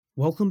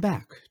Welcome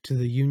back to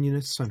the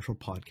Unionist Central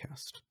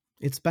podcast.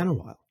 It's been a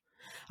while.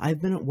 I've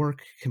been at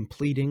work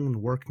completing and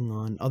working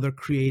on other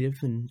creative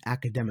and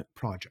academic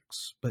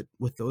projects, but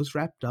with those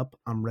wrapped up,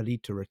 I'm ready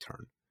to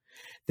return.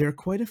 There are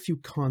quite a few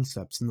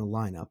concepts in the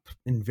lineup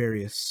in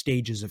various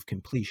stages of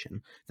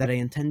completion that I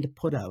intend to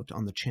put out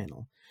on the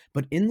channel,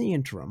 but in the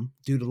interim,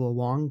 due to the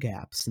long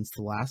gap since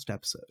the last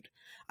episode,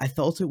 I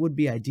felt it would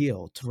be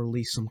ideal to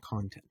release some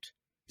content.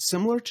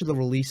 Similar to the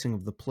releasing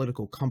of the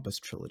Political Compass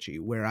trilogy,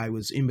 where I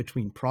was in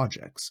between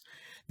projects,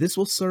 this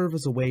will serve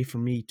as a way for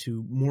me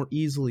to more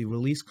easily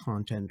release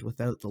content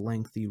without the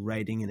lengthy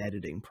writing and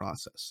editing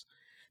process.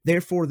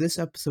 Therefore, this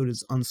episode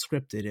is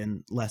unscripted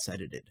and less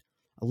edited,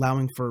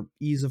 allowing for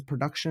ease of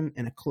production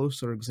and a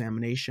closer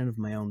examination of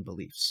my own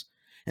beliefs.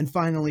 And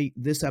finally,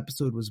 this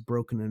episode was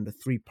broken into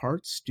 3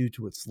 parts due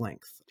to its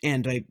length,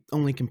 and I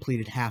only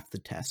completed half the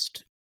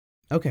test.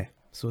 Okay,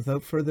 so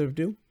without further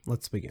ado,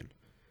 let's begin.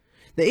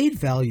 The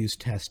 8Values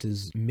test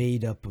is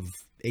made up of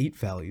 8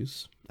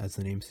 values, as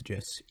the name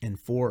suggests, and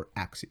 4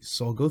 axes.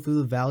 So I'll go through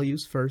the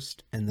values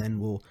first, and then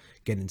we'll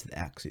get into the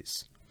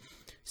axes.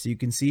 So you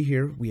can see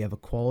here we have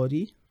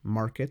equality,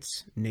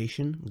 markets,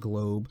 nation,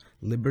 globe,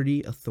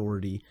 liberty,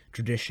 authority,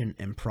 tradition,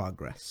 and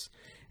progress.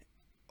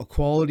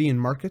 Equality and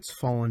markets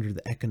fall under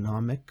the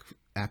economic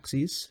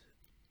axes.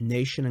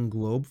 Nation and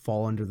globe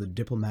fall under the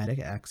diplomatic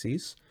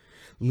axes.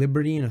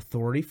 Liberty and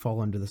authority fall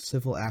under the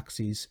civil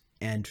axes,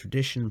 and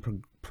tradition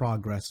and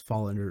progress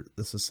fall under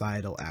the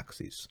societal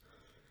axes.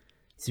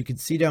 So you can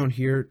see down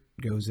here,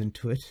 it goes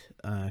into it,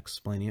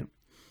 explaining it.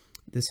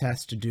 This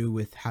has to do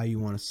with how you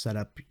want to set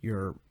up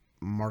your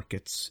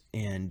markets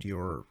and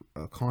your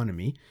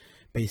economy.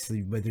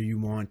 Basically, whether you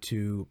want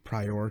to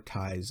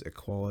prioritize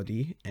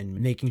equality and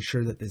making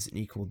sure that there's an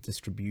equal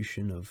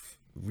distribution of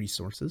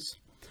resources,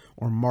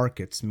 or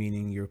markets,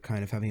 meaning you're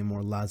kind of having a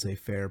more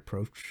laissez-faire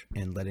approach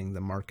and letting the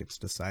markets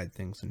decide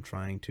things and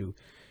trying to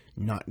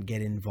not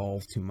get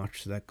involved too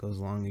much. So that goes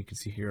along. You can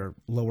see here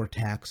lower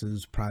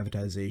taxes,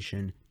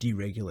 privatization,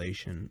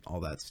 deregulation, all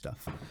that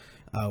stuff.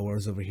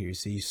 Whereas over here you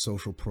see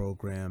social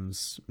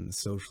programs,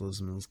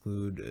 socialism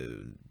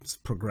include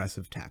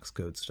progressive tax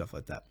codes, stuff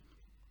like that.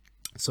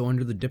 So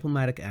under the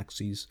diplomatic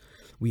axes,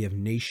 we have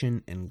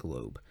nation and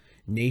globe.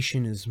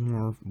 Nation is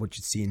more what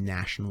you see in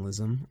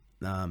nationalism.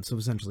 So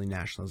essentially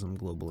nationalism,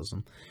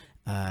 globalism.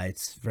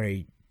 It's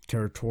very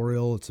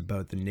territorial. It's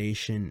about the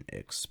nation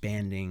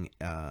expanding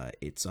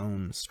its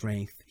own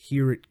strength.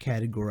 Here it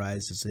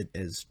categorizes it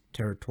as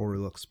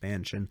territorial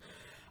expansion.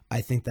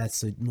 I think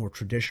that's a more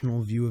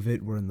traditional view of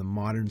it, where in the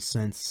modern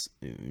sense,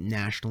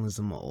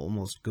 nationalism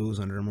almost goes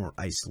under a more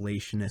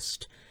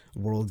isolationist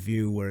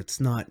worldview, where it's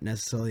not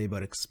necessarily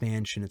about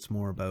expansion, it's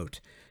more about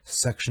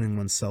sectioning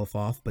oneself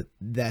off. But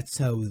that's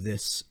how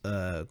this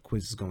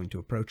quiz is going to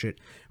approach it,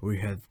 where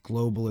you have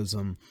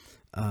globalism,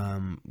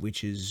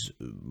 which is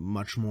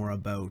much more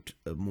about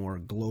a more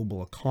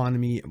global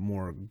economy,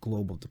 more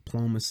global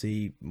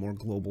diplomacy, more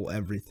global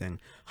everything,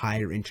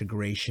 higher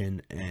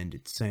integration, and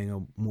it's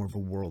saying more of a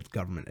world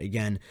government.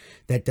 Again,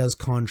 that does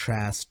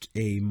contrast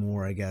a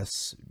more, I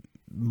guess,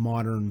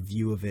 modern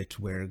view of it,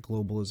 where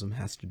globalism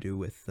has to do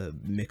with the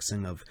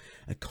mixing of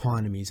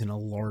economies in a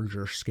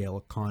larger scale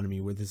economy,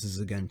 where this is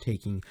again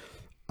taking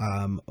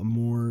a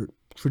more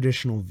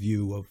traditional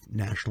view of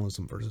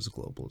nationalism versus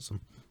globalism.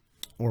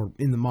 Or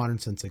in the modern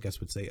sense, I guess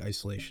would say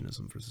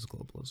isolationism versus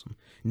globalism.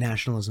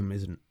 Nationalism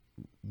isn't,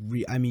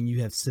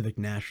 you have civic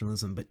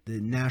nationalism, but the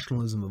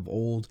nationalism of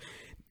old,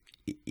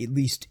 at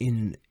least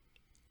in,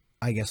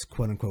 I guess,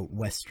 quote-unquote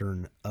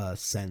Western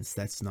sense,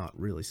 that's not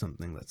really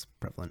something that's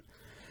prevalent.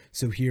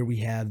 So here we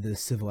have the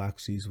civil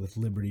axes with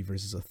liberty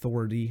versus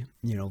authority.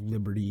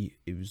 Liberty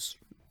is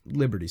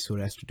liberty, so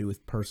it has to do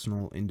with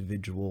personal,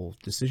 individual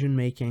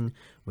decision-making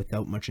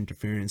without much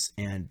interference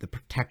and the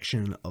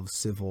protection of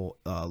civil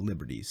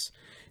liberties.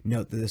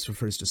 Note that this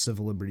refers to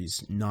civil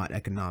liberties, not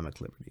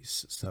economic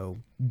liberties. So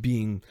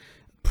being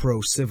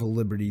pro-civil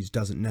liberties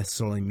doesn't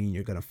necessarily mean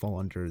you're going to fall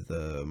under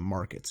the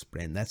markets,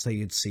 and that's how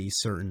you'd see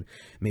certain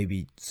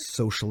maybe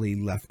socially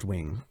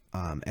left-wing,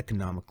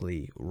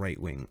 economically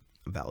right-wing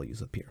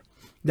values appear.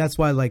 That's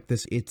why I like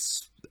this.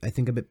 It's, I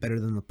think, a bit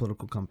better than the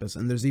Political Compass,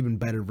 and there's even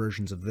better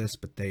versions of this,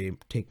 but they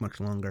take much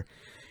longer.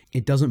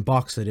 It doesn't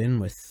box it in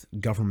with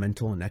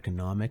governmental and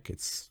economic.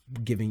 It's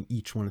giving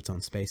each one its own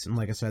space. And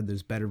like I said,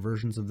 there's better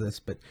versions of this,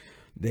 but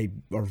they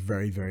are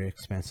very, very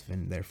expensive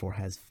and therefore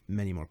has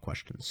many more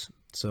questions.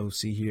 So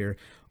see here,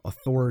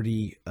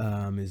 authority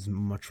is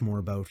much more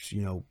about,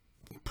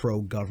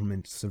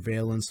 pro-government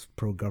surveillance,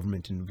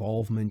 pro-government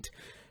involvement,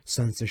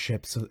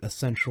 censorship, so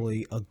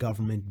essentially a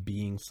government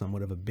being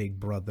somewhat of a big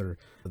brother.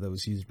 That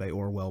was used by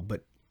Orwell,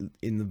 but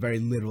in the very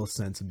literal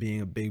sense of being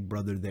a big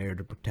brother there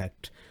to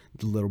protect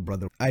the little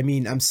brother.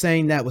 I'm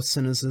saying that with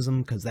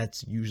cynicism because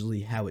that's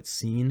usually how it's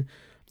seen.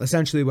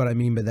 Essentially what I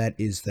mean by that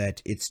is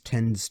that it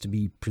tends to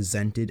be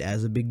presented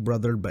as a big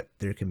brother, but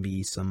there can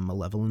be some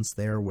malevolence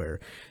there where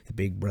the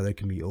big brother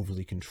can be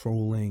overly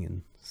controlling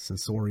and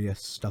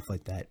censorious, stuff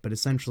like that. But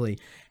essentially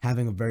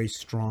having a very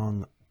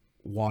strong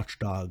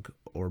watchdog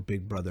or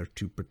big brother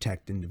to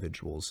protect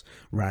individuals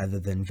rather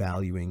than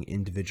valuing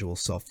individual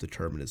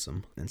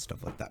self-determinism and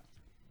stuff like that.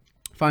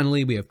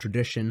 Finally, we have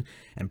tradition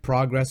and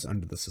progress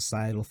under the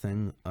societal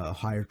thing.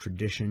 Higher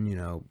tradition,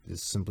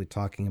 is simply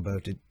talking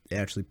about it. It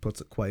actually puts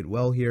it quite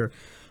well here.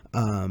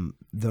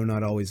 Though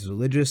not always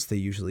religious, they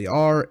usually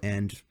are,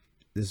 and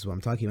this is what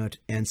I'm talking about,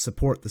 and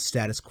support the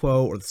status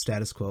quo or the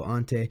status quo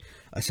ante,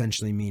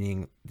 essentially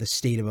meaning the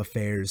state of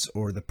affairs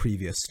or the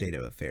previous state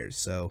of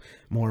affairs. So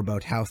more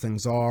about how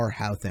things are,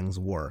 how things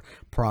were.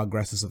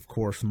 Progress is, of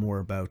course, more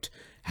about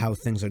how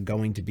things are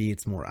going to be.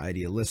 It's more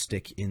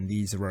idealistic in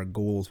these are our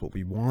goals, what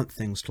we want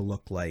things to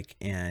look like,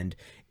 and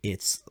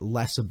it's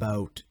less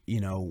about,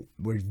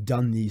 we've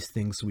done these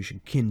things, so we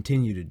should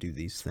continue to do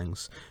these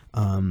things.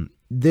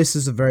 This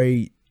is a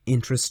very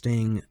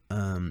interesting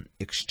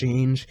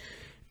exchange.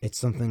 It's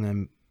something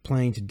I'm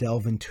planning to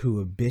delve into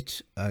a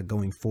bit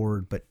going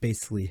forward, but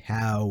basically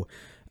how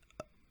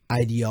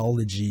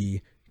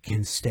ideology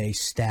can stay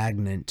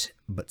stagnant,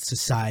 but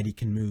society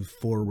can move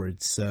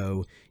forward.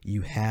 So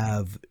you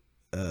have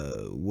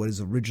what is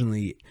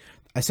originally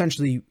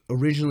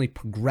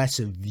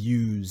progressive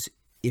views.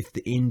 If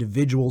the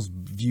individual's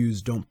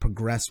views don't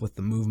progress with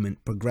the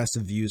movement,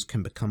 progressive views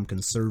can become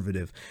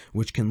conservative,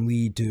 which can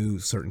lead to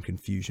certain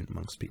confusion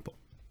amongst people.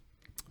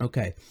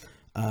 Okay.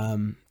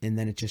 And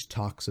then it just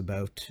talks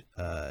about,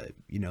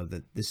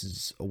 that this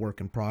is a work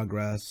in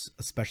progress,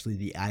 especially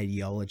the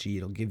ideology.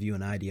 It'll give you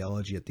an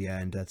ideology at the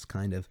end that's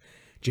kind of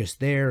just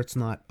there. It's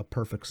not a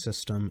perfect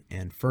system.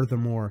 And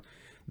furthermore,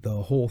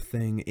 the whole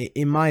thing,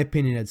 in my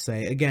opinion, I'd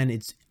say, again,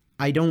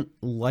 I don't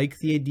like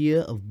the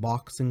idea of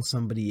boxing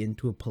somebody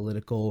into a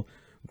political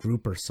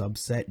group or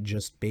subset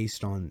just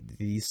based on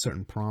these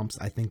certain prompts.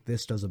 I think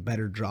this does a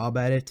better job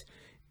at it.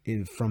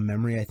 From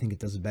memory, I think it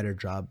does a better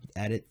job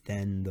at it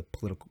than the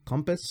political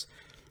compass.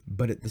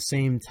 But at the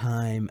same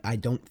time, I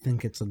don't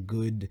think it's a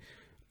good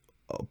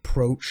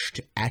approach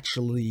to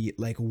actually,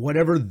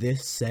 whatever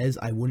this says,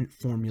 I wouldn't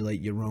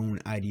formulate your own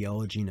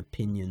ideology and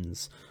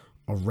opinions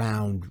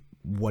around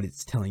what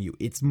it's telling you.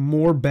 It's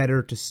more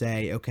better to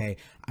say, okay,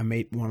 I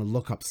may want to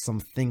look up some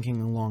thinking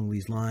along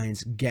these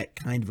lines, get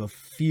kind of a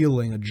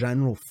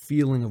general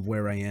feeling of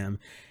where I am.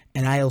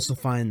 And I also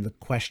find the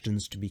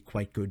questions to be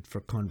quite good for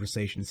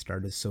conversation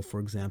starters. So, for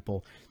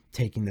example,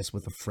 taking this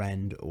with a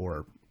friend,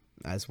 or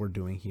as we're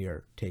doing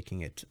here,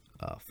 taking it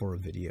for a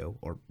video,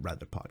 or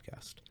rather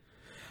podcast.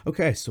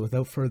 Okay, so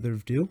without further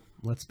ado,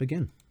 let's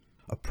begin.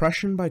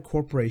 Oppression by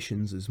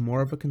corporations is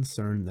more of a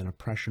concern than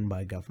oppression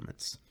by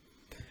governments.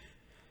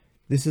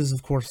 This is,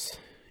 of course,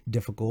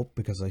 difficult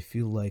because I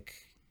feel like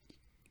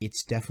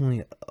it's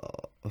definitely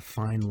a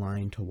fine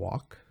line to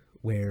walk,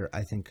 where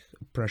I think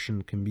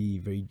oppression can be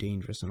very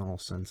dangerous in all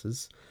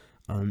senses.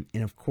 And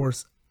of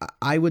course,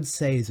 I would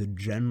say as a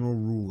general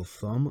rule of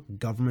thumb,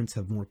 governments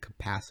have more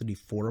capacity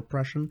for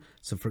oppression.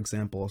 So for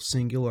example, a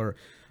singular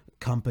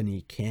corporation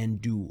can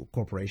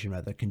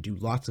do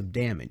lots of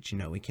damage.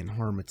 It can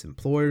harm its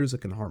employers,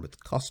 it can harm its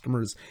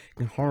customers, it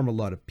can harm a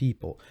lot of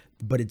people,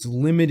 but it's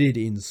limited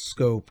in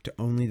scope to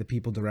only the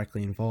people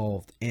directly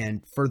involved.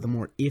 And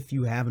furthermore, if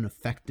you have an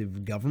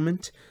effective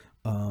government,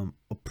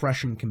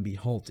 oppression can be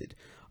halted.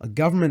 A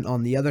government,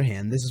 on the other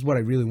hand, this is what I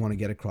really want to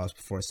get across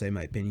before I say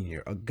my opinion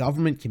here. A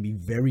government can be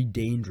very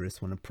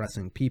dangerous when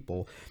oppressing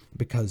people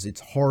because it's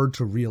hard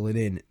to reel it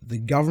in. The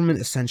government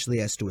essentially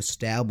has to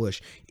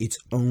establish its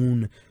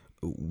own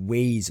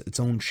ways, its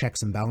own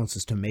checks and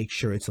balances to make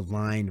sure it's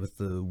aligned with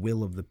the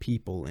will of the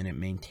people and it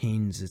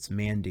maintains its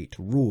mandate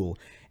to rule.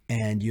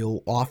 And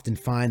you'll often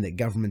find that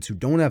governments who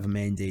don't have a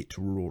mandate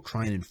to rule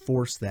try and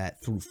enforce that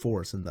through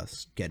force, and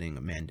thus getting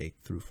a mandate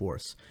through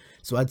force.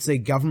 So I'd say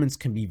governments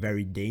can be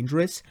very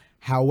dangerous.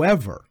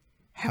 However,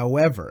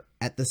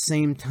 at the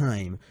same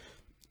time,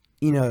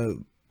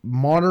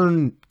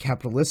 modern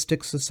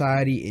capitalistic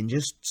society and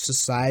just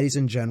societies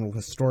in general,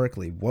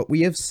 historically, what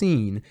we have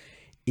seen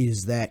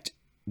is that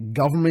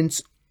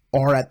governments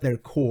are at their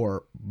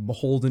core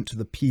beholden to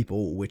the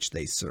people which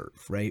they serve,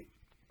 right?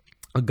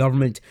 A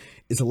government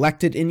is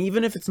elected, and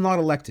even if it's not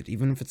elected,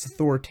 even if it's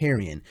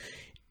authoritarian,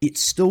 it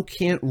still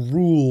can't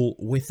rule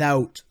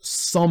without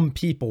some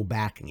people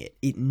backing it.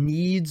 It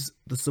needs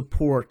the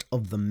support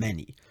of the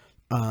many,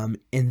 and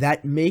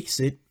that makes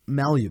it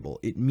malleable.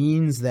 It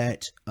means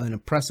that an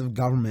oppressive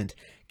government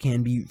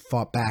can be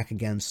fought back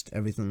against,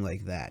 everything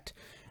like that.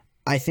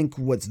 I think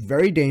what's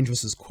very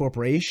dangerous is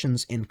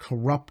corporations and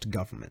corrupt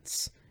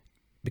governments,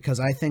 because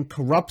I think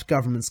corrupt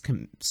governments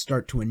can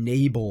start to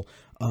enable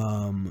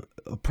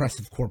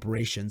oppressive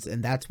corporations,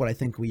 and that's what I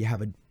think we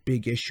have a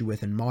big issue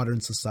with in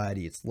modern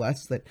society. It's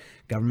less that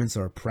governments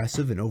are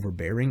oppressive and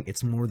overbearing,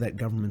 it's more that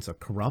governments are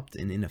corrupt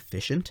and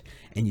inefficient,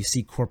 and you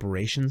see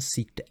corporations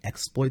seek to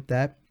exploit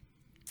that,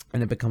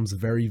 and it becomes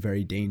very,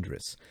 very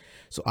dangerous.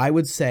 So I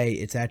would say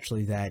it's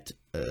actually that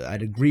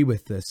I'd agree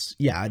with this.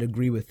 Yeah, I'd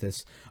agree with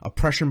this.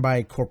 Oppression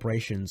by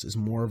corporations is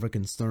more of a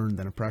concern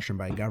than oppression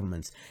by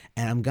governments.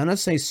 And I'm going to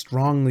say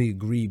strongly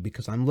agree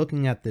because I'm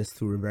looking at this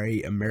through a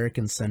very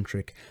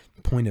American-centric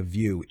point of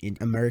view in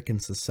American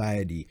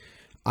society.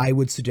 I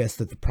would suggest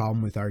that the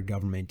problem with our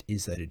government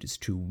is that it is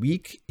too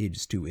weak, it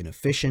is too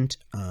inefficient,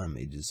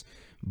 it is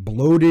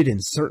bloated in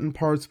certain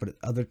parts, but at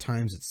other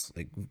times it's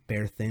like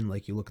bare thin.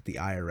 Like you look at the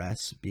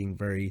IRS being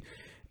very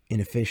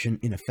inefficient,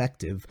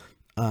 ineffective,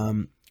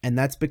 and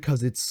that's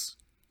because it's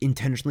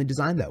intentionally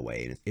designed that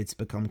way. It's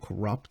become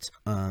corrupt,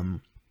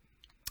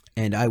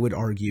 and I would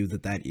argue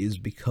that that is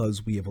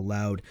because we have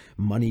allowed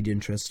moneyed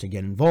interests to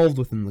get involved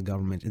within the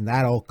government, and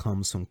that all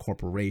comes from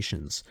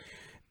corporations.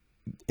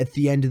 At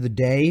the end of the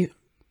day,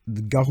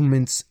 the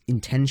government's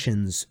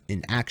intentions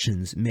and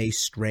actions may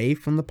stray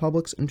from the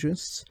public's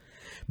interests,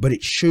 but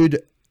it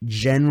should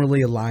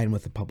generally align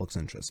with the public's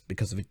interest,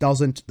 because if it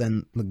doesn't,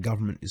 then the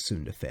government is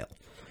soon to fail.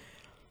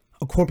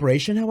 A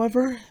corporation,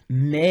 however,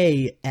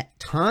 may at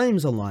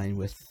times align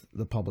with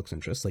the public's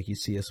interest, like you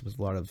see us with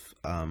a lot of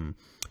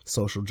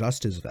social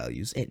justice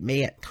values. It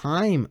may at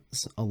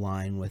times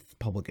align with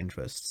public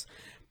interests,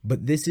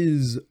 but this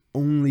is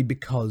only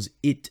because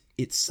it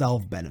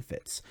itself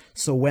benefits.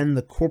 So when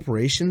the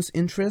corporation's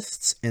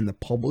interests and the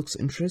public's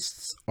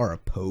interests are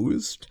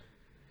opposed,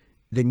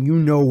 then you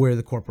know where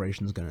the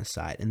corporation is going to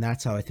side. And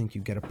that's how I think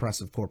you get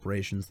oppressive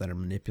corporations that are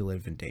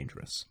manipulative and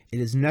dangerous. It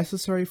is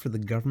necessary for the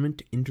government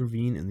to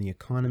intervene in the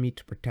economy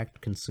to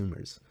protect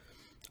consumers.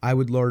 I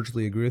would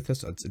largely agree with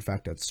this. In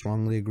fact, I'd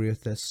strongly agree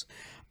with this.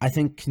 I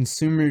think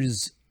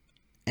consumers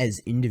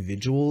as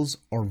individuals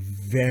are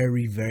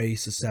very, very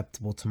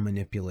susceptible to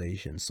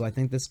manipulation. So I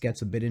think this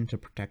gets a bit into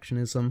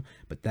protectionism,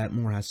 but that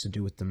more has to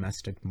do with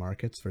domestic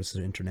markets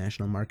versus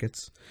international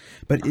markets.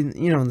 But in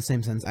the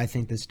same sense, I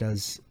think this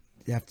does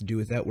have to do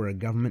with that, where a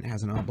government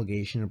has an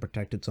obligation to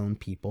protect its own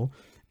people,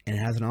 and it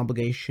has an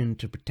obligation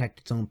to protect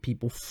its own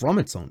people from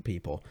its own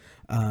people.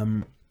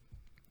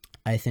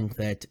 I think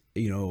that,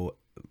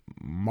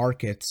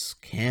 markets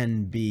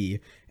can be,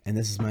 and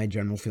this is my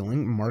general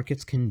feeling,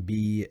 markets can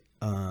be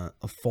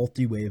a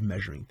faulty way of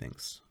measuring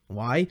things.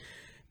 Why?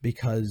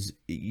 Because,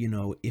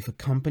 if a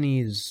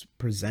company is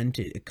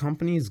presented, a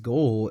company's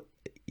goal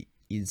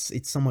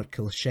it's somewhat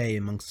cliche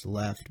amongst the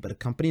left, but a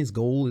company's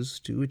goal is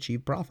to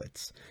achieve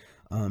profits,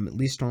 at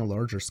least on a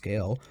larger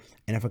scale.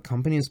 And if a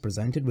company is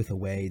presented with a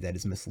way that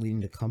is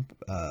misleading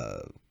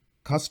to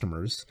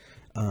customers,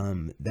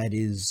 that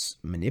is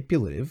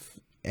manipulative,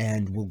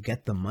 and will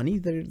get the money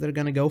they're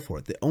going to go for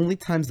it. The only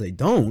times they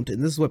don't,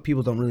 and this is what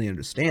people don't really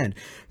understand,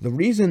 the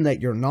reason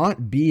that you're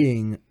not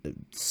being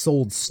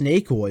sold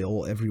snake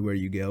oil everywhere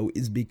you go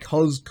is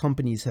because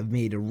companies have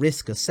made a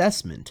risk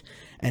assessment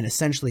and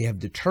essentially have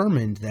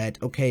determined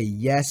that, okay,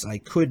 yes, I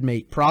could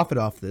make profit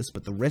off this,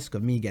 but the risk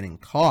of me getting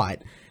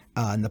caught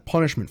and the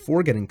punishment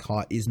for getting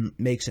caught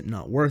makes it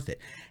not worth it.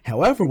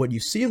 However, what you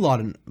see a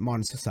lot in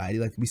modern society,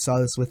 like we saw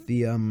this with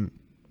the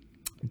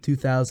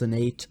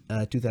 2008,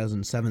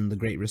 2007, the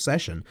Great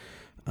Recession,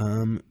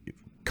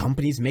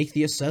 companies make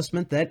the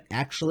assessment that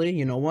actually,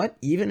 you know what,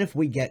 even if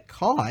we get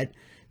caught,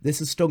 this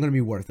is still going to be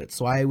worth it.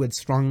 So I would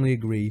strongly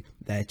agree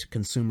that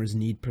consumers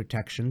need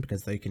protection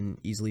because they can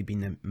easily be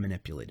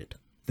manipulated.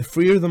 The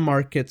freer the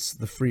markets,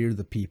 the freer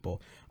the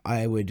people.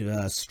 I would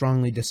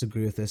strongly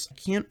disagree with this. I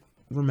can't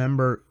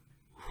remember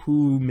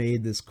who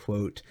made this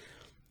quote.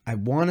 I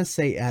want to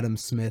say Adam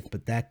Smith,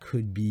 but that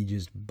could be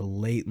just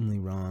blatantly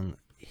wrong.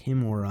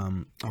 Him or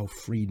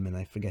Friedman,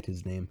 I forget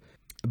his name.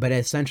 But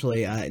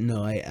essentially,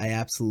 no, I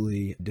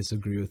absolutely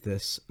disagree with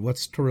this.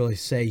 What's to really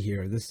say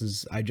here?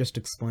 I just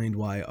explained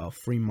why a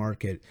free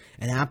market,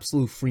 an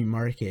absolute free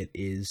market,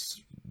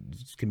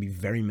 can be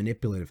very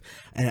manipulative.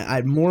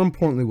 And more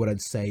importantly, what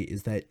I'd say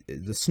is that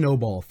the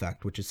snowball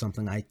effect, which is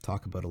something I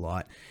talk about a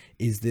lot,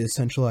 is the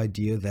essential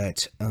idea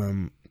that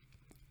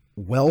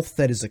wealth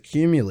that is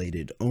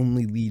accumulated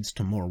only leads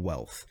to more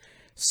wealth.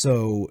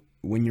 So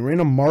when you're in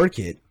a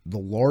market, the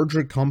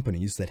larger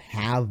companies that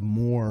have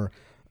more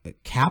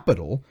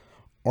capital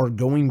are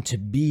going to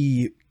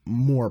be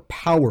more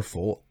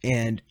powerful,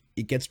 and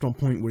it gets to a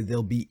point where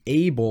they'll be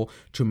able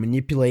to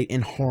manipulate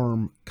and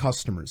harm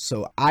customers.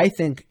 So I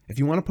think, if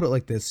you want to put it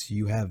like this,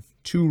 you have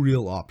two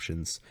real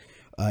options.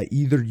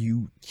 Either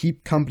you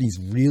keep companies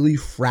really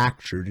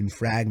fractured and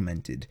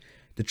fragmented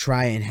to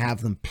try and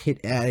have them pit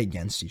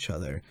against each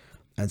other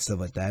and stuff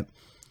like that,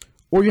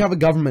 or you have a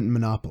government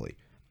monopoly.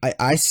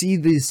 I see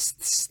this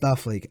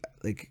stuff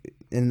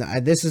and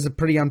this is a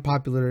pretty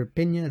unpopular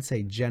opinion. I'd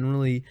say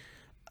generally,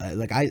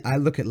 I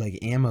look at like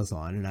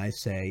Amazon and I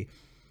say,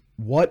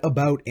 what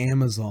about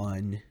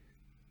Amazon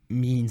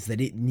means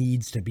that it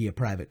needs to be a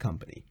private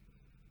company?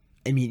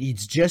 I mean,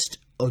 it's just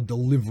a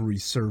delivery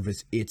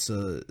service. It's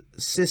a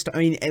system. I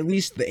mean, at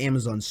least the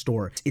Amazon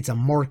store, it's a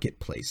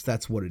marketplace.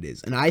 That's what it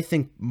is. And I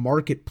think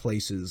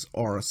marketplaces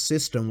are a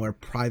system where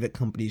private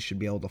companies should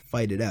be able to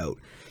fight it out.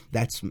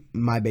 That's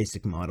my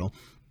basic model.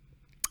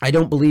 I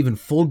don't believe in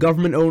full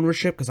government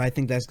ownership because I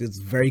think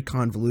it's very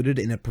convoluted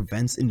and it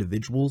prevents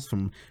individuals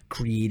from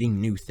creating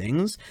new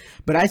things.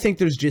 But I think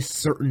there's just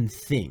certain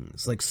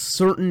things, like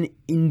certain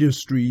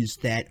industries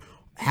that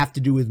have to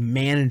do with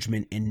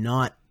management and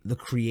not the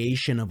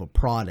creation of a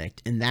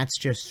product, and that's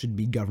just should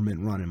be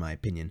government run, in my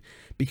opinion.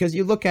 Because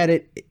you look at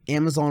it,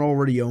 Amazon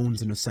already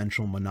owns an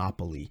essential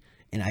monopoly,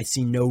 and I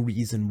see no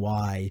reason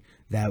why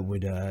that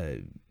would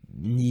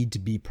need to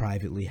be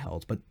privately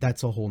held, but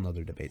that's a whole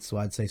nother debate, so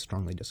I'd say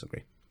strongly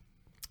disagree.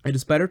 It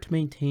is better to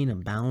maintain a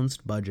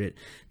balanced budget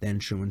than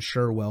to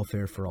ensure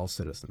welfare for all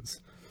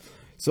citizens.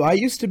 So I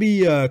used to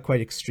be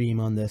quite extreme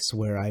on this,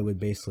 where I would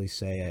basically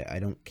say I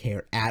don't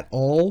care at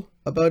all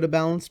about a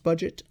balanced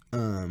budget.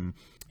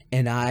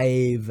 And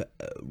I've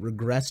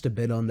regressed a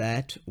bit on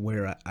that,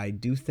 where I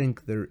do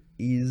think there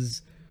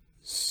is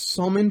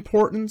some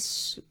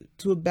importance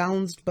to a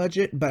balanced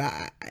budget,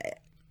 but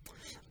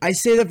I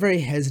say that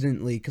very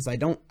hesitantly because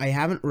I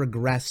haven't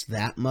regressed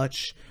that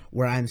much,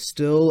 where I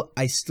still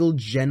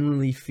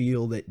generally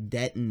feel that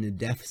debt and a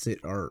deficit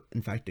are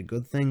in fact a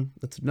good thing.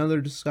 That's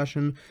another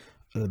discussion.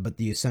 But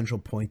the essential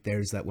point there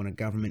is that when a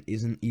government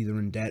isn't either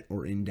in debt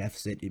or in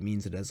deficit, it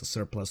means it has a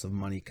surplus of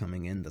money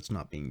coming in that's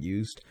not being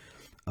used.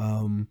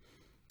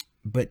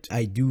 But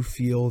I do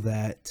feel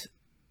that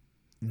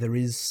there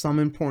is some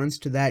importance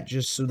to that,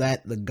 just so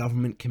that the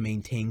government can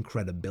maintain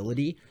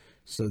credibility,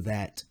 so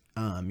that,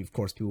 of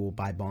course, people will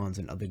buy bonds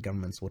and other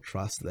governments will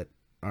trust that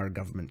our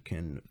government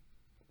can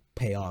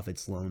pay off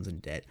its loans and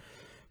debt.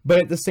 But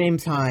at the same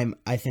time,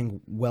 I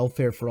think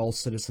welfare for all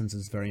citizens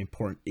is very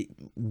important.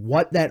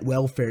 What that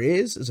welfare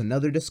is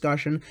another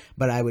discussion,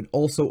 but I would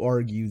also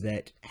argue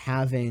that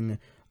having,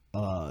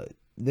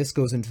 this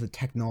goes into the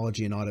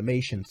technology and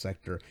automation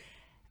sector,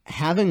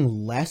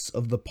 having less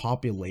of the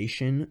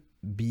population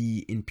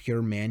be in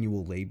pure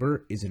manual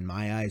labor is, in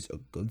my eyes, a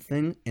good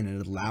thing, and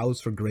it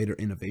allows for greater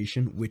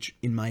innovation, which,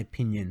 in my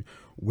opinion,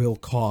 will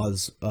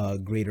cause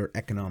greater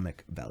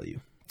economic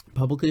value.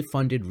 Publicly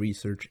funded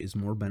research is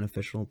more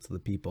beneficial to the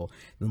people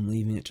than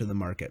leaving it to the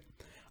market.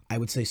 I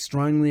would say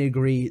strongly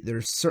agree.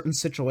 There's certain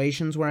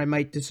situations where I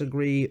might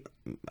disagree.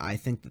 I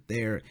think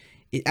that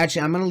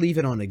actually, I'm going to leave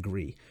it on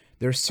agree.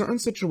 There are certain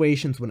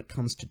situations when it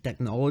comes to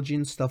technology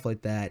and stuff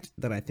like that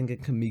I think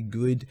it can be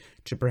good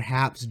to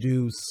perhaps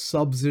do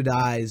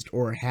subsidized,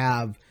 or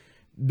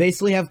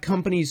basically have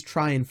companies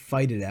try and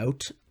fight it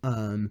out.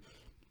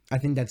 I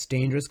think that's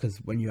dangerous because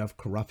when you have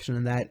corruption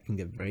in that, it can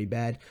get very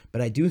bad.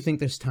 But I do think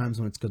there's times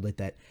when it's good like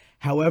that.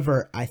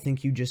 However, I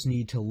think you just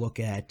need to look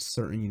at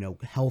certain,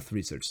 health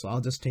research. So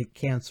I'll just take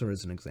cancer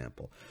as an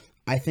example.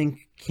 I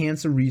think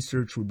cancer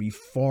research would be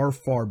far,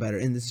 far better,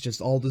 and this is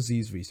just all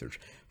disease research,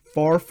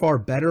 far, far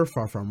better,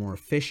 far, far more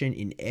efficient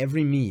in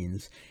every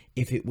means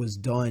if it was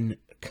done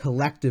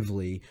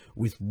collectively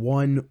with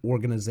one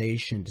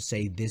organization to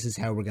say this is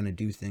how we're going to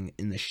do things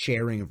in the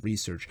sharing of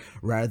research,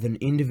 rather than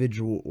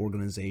individual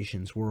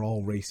organizations who are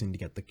all racing to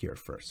get the cure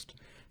first.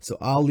 So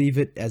I'll leave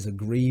it as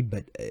agree,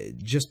 but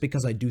just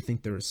because I do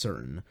think there are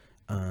certain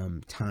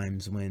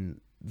times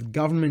when the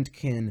government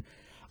can...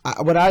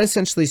 what I'd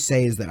essentially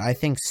say is that I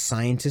think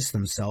scientists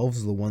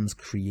themselves are the ones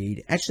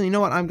create... Actually, you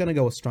know what? I'm going to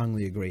go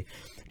strongly agree.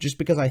 Just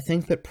because I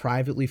think that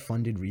privately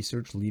funded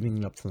research, leaving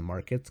it up to the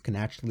markets, can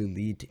actually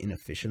lead to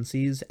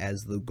inefficiencies,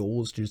 as the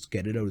goal is to just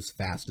get it out as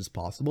fast as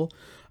possible.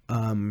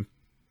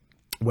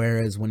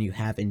 Whereas when you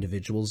have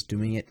individuals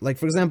doing it, like,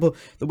 for example,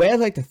 the way I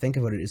like to think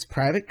about it is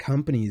private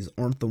companies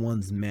aren't the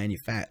ones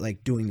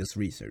doing this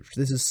research.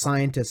 This is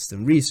scientists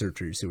and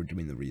researchers who are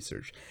doing the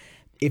research.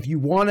 If you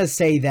want to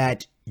say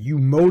that you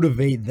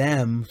motivate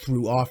them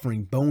through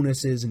offering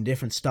bonuses and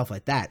different stuff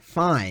like that,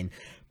 fine.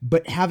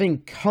 But having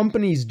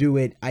companies do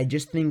it, I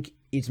just think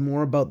it's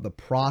more about the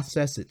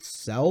process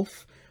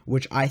itself,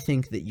 which I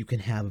think that you can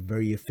have a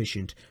very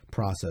efficient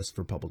process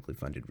for publicly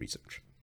funded research.